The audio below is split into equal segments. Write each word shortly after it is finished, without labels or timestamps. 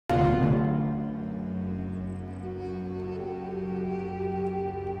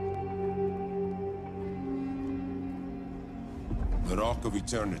The Rock of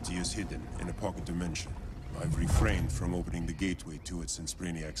Eternity is hidden in a pocket dimension. I've refrained from opening the gateway to it since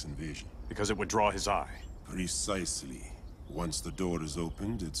Brainiac's invasion. Because it would draw his eye. Precisely. Once the door is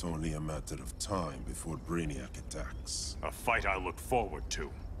opened, it's only a matter of time before Brainiac attacks. A fight I look forward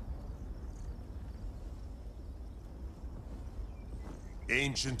to.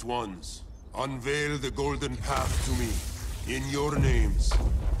 Ancient Ones, unveil the golden path to me. In your names,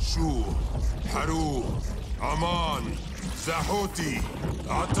 Shu, Haru, Aman, Zahoti,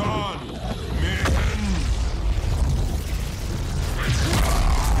 Adan, Mehen.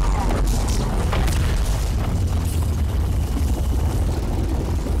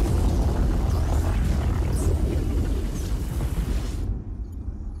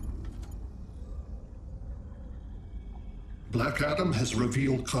 Black Adam has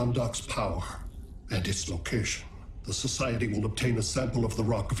revealed Kondok's power and its location. The Society will obtain a sample of the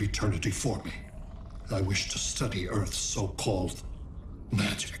Rock of Eternity for me. I wish to study Earth's so-called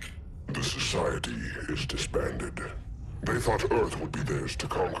magic. The Society is disbanded. They thought Earth would be theirs to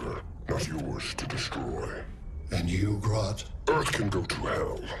conquer, not yours to destroy. And you, Grodd? Earth can go to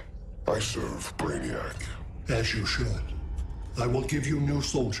hell. I serve Brainiac. As you should. I will give you new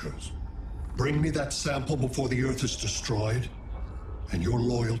soldiers. Bring me that sample before the Earth is destroyed, and your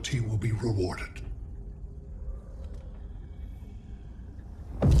loyalty will be rewarded.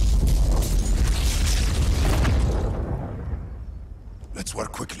 Let's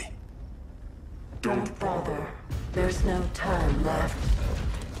work quickly. Don't bother. There's no time left.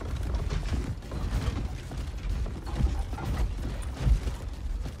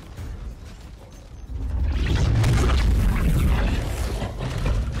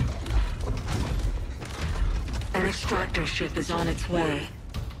 An extractor ship is on its way.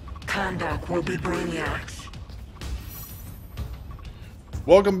 Kondok will be Brainiac's.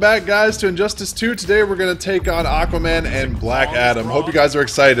 Welcome back, guys, to Injustice 2. Today we're going to take on Aquaman and Black Adam. Hope you guys are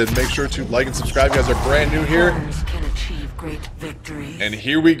excited. Make sure to like and subscribe. You guys are brand new here. Can achieve great victories. And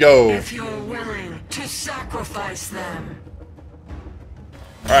here we go. If you're willing to sacrifice them.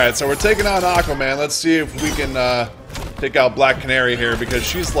 Alright, so we're taking on Aquaman. Let's see if we can take out Black Canary here, because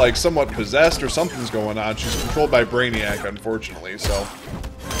she's like somewhat possessed or something's going on. She's controlled by Brainiac, unfortunately, so...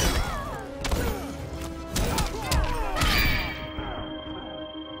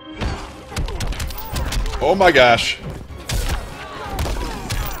 Oh my gosh.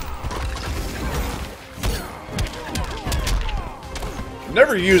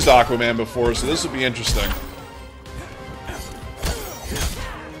 Never used Aquaman before, so this will be interesting.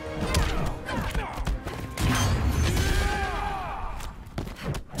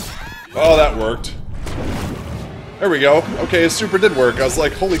 Oh, that worked. There we go. Okay, his super did work. I was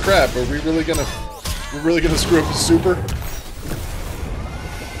like, holy crap, are we really gonna screw up his super?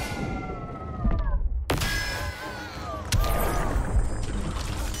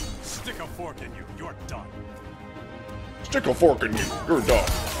 Stick a fork in you. You're a dog.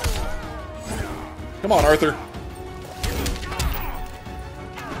 Come on, Arthur.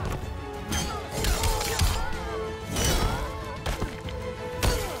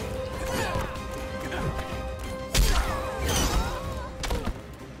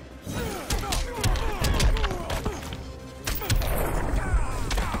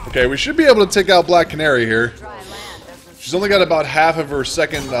 Okay, we should be able to take out Black Canary here. She's only got about half of her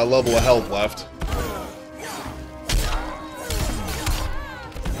second level of health left.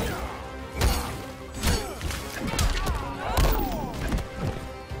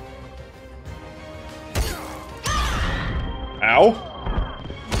 Ow.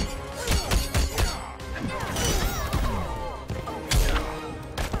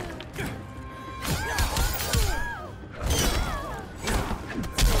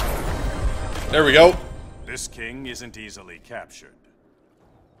 There we go. This king isn't easily captured.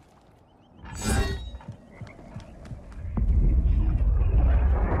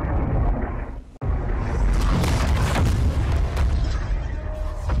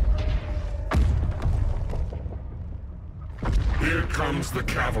 Here comes the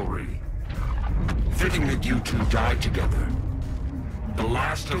cavalry. Fitting that you two die together. The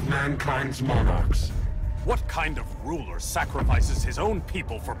last of mankind's monarchs. What kind of ruler sacrifices his own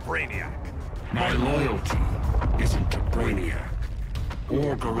people for Brainiac? My loyalty isn't to Brainiac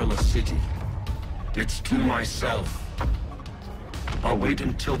or Gorilla City. It's to myself. I'll wait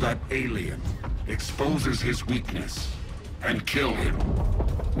until that alien exposes his weakness and kill him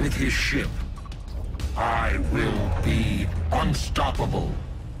with his ship. I will be unstoppable.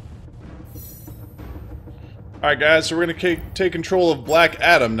 Alright guys, so we're gonna take control of Black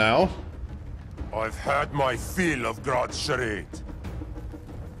Adam now. I've had my fill of Grodd's charade.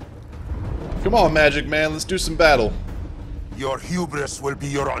 Come on, Magic Man, let's do some battle. Your hubris will be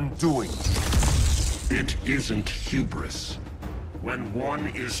your undoing. It isn't hubris. When one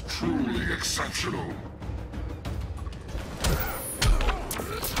is truly exceptional.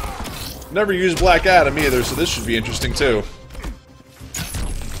 Never used Black Adam either, so this should be interesting too.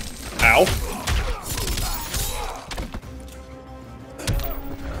 Ow.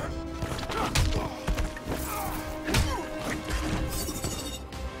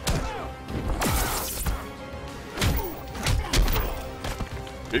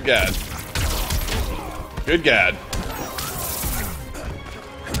 Good God. Good God.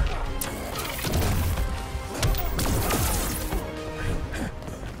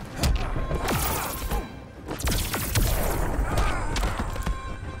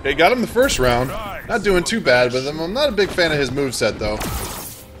 Okay, got him the first round. Not doing too bad with him. I'm not a big fan of his moveset, though.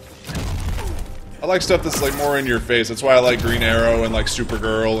 I like stuff that's like more in your face. That's why I like Green Arrow and like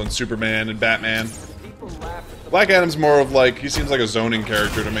Supergirl and Superman and Batman. Black Adam's more of like, he seems like a zoning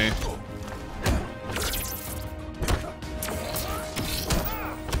character to me.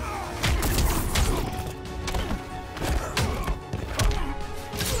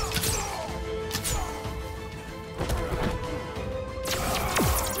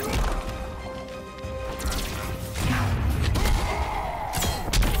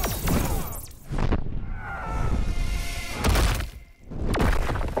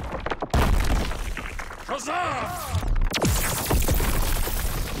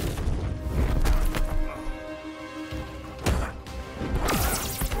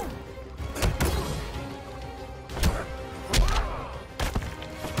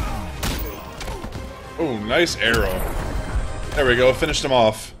 Oh, nice arrow. There we go, finished him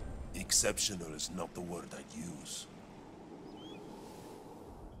off. Exceptional is not the word I'd use.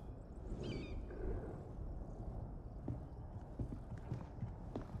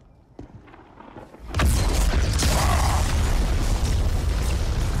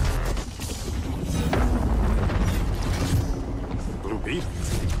 Blue Beetle?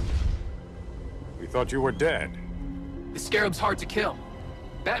 We thought you were dead. The Scarab's hard to kill.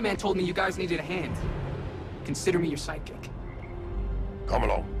 Batman told me you guys needed a hand. Consider me your sidekick. Come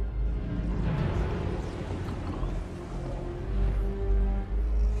along.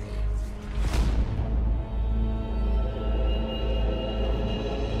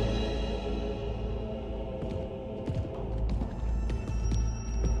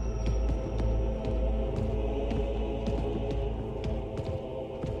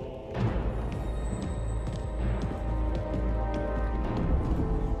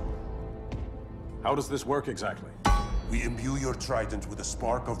 How does this work exactly? We imbue your trident with a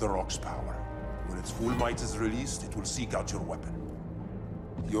spark of the rock's power. When its full might is released, it will seek out your weapon.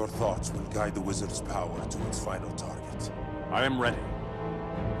 Your thoughts will guide the wizard's power to its final target. I am ready.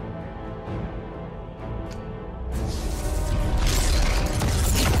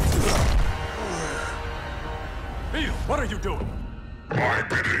 Beetle, what are you doing? My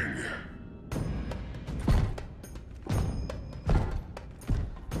bidding.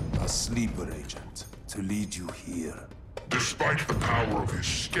 A sleeper agent to lead you here. Despite the power of his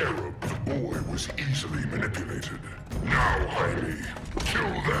scarab, the boy was easily manipulated. Now, Jaime, kill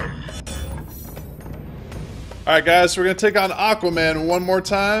them. Alright guys, so we're gonna take on Aquaman one more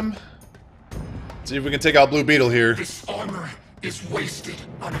time. See if we can take out Blue Beetle here. This armor is wasted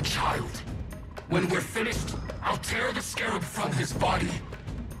on a child. When we're finished, I'll tear the scarab from his body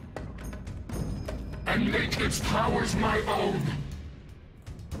and make its powers my own.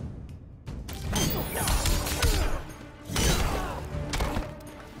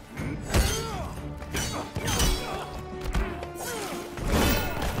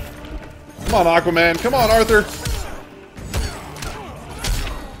 Come on, Aquaman. Come on, Arthur.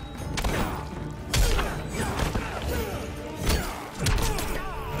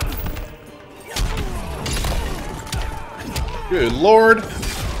 Good Lord.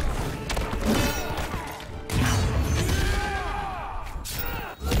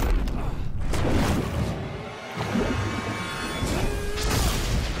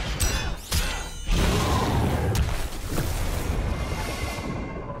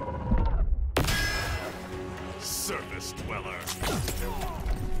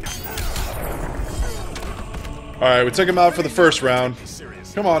 Alright, we took him out for the first round.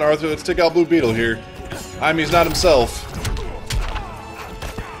 Come on, Arthur, let's take out Blue Beetle here. He's not himself.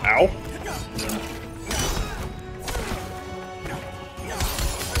 Ow.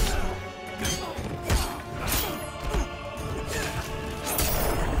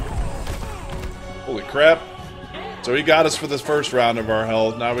 Holy crap. So he got us for this first round of our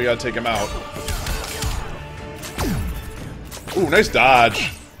health. Now we gotta take him out. Ooh, nice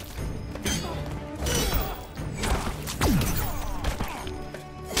dodge.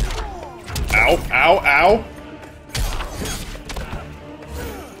 Ow, ow, ow.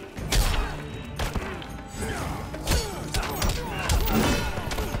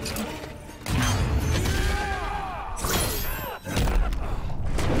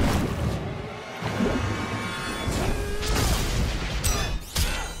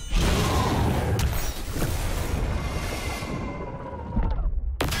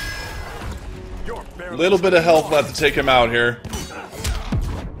 A little bit of health left to take him out here.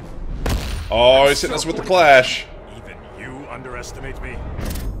 Oh, he's hitting us with the clash. Even you underestimate me?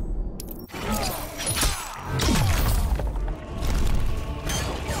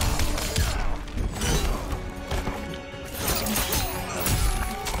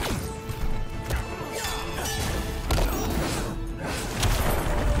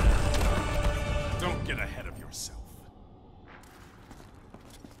 Don't get ahead of yourself.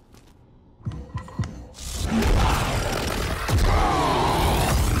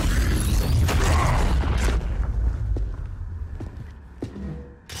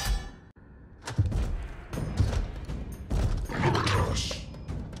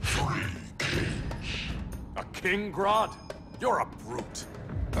 King Grodd? You're a brute.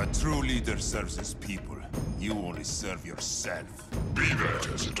 A true leader serves his people. You only serve yourself. Be that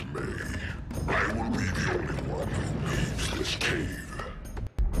as it may, I will be the only one who leaves this cave.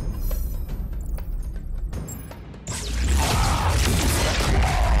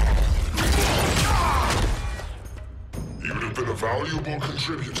 You have been a valuable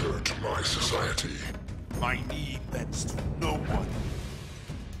contributor to my society. My need bends to no one.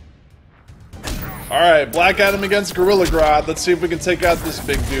 Alright, Black Adam against Gorilla Grodd. Let's see if we can take out this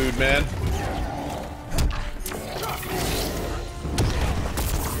big dude, man.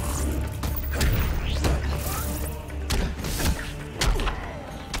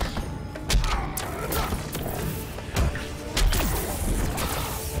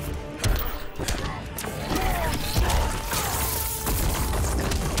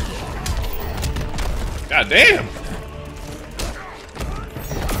 God damn!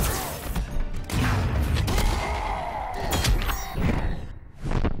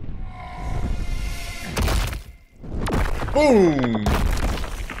 Boom!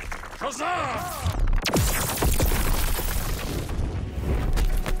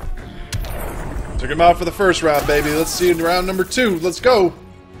 Took him out for the first round, baby. Let's see in round number 2. Let's go!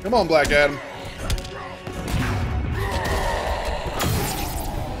 Come on, Black Adam.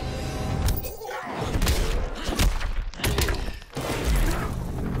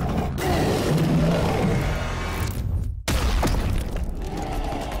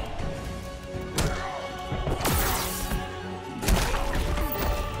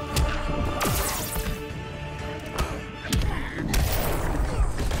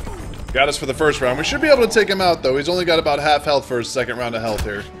 Got us for the first round. We should be able to take him out, though. He's only got about half health for his second round of health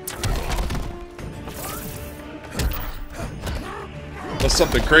here. Unless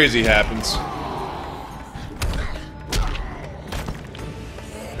something crazy happens.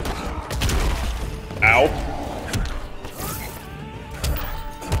 Ow.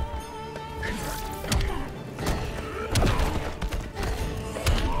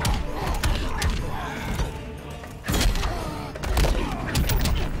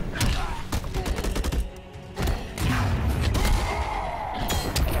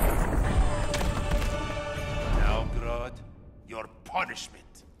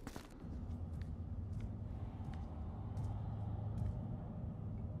 Punishment.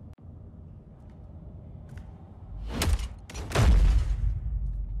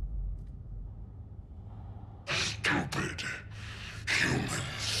 Stupid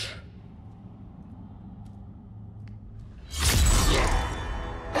humans.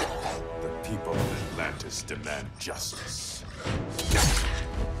 The people of Atlantis demand justice.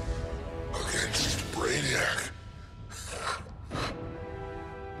 Against Brainiac.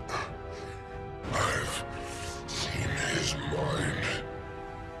 I've seen his mind,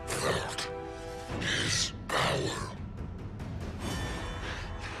 felt his power.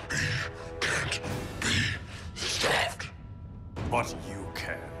 He can't be stopped. But you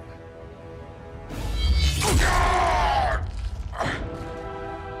can.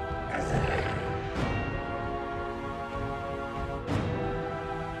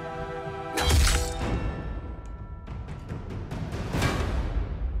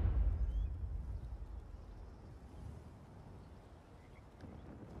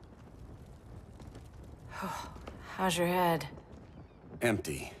 How's your head?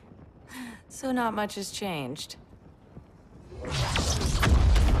 Empty. So not much has changed.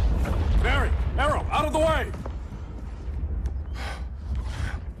 Barry! Arrow! Out of the way!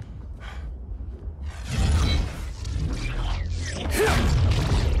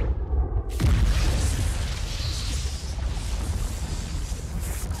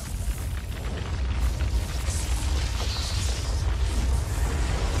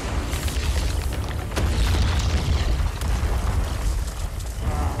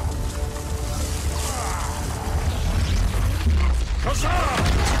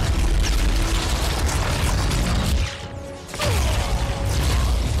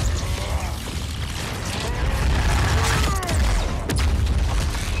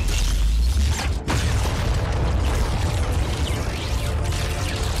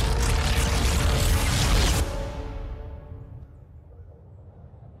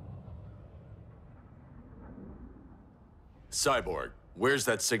 Cyborg, where's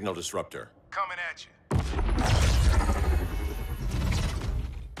that signal disruptor? Coming at you.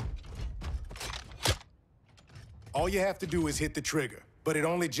 All you have to do is hit the trigger, but it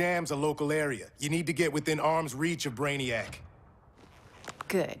only jams a local area. You need to get within arm's reach of Brainiac.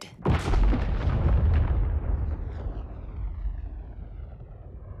 Good.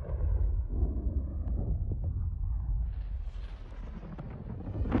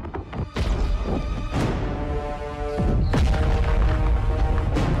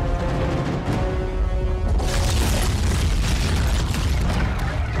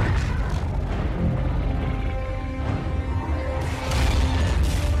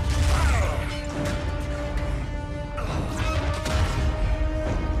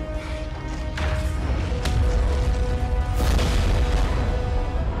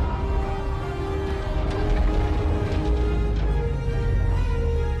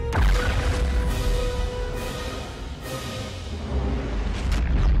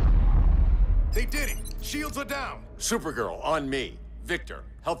 They did it! Shields are down! Supergirl, on me. Victor,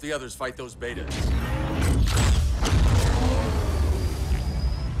 help the others fight those betas.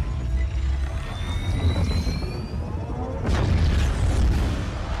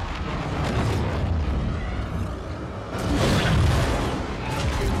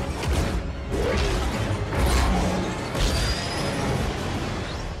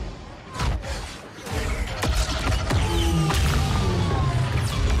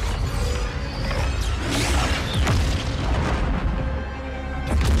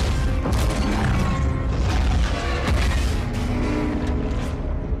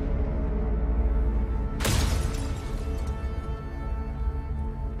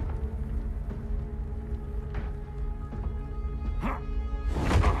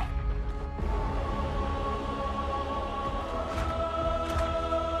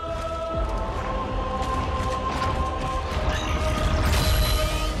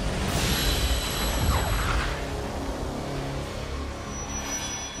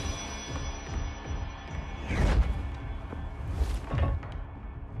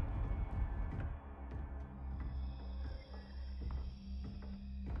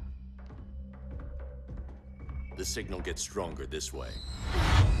 The signal gets stronger this way.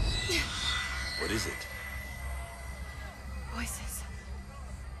 What is it? Voices.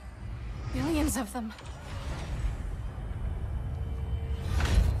 Millions of them.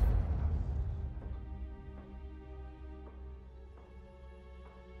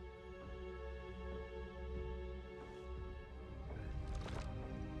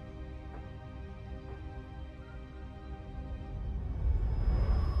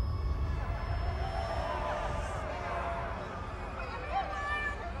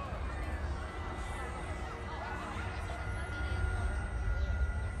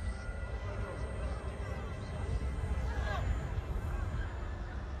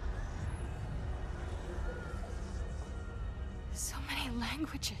 So many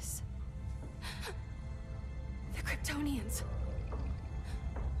languages. The Kryptonians.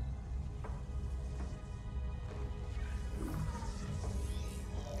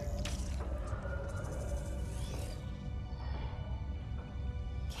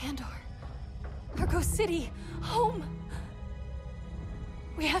 Kandor. Argo City. Home.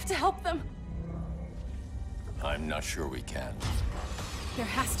 We have to help them. I'm not sure we can. There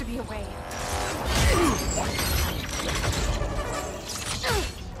has to be a way.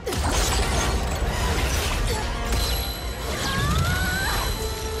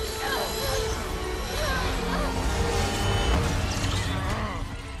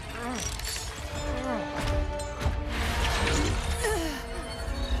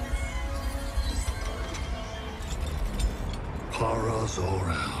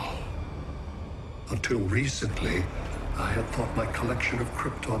 Until recently, I had thought my collection of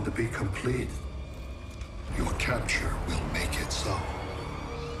Krypton to be complete. Your capture will make it so.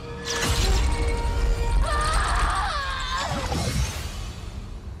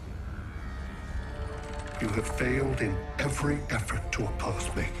 You have failed in every effort to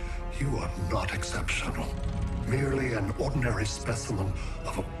oppose me. You are not exceptional. Merely an ordinary specimen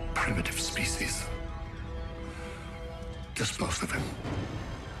of a primitive species. Dispose of him.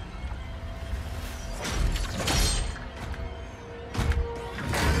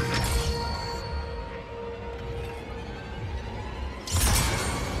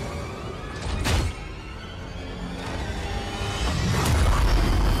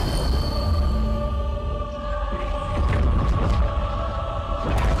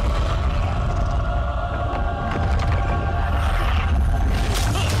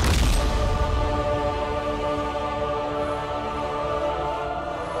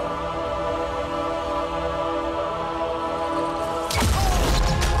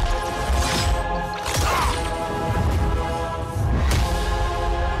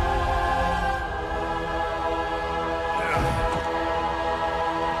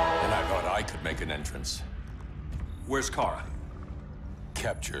 entrance. Where's Kara?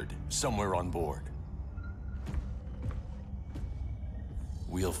 Captured, somewhere on board.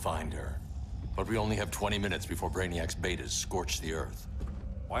 We'll find her. But we only have 20 minutes before Brainiac's betas scorch the Earth.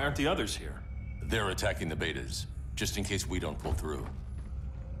 Why aren't the others here? They're attacking the betas, just in case we don't pull through.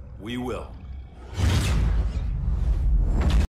 We will.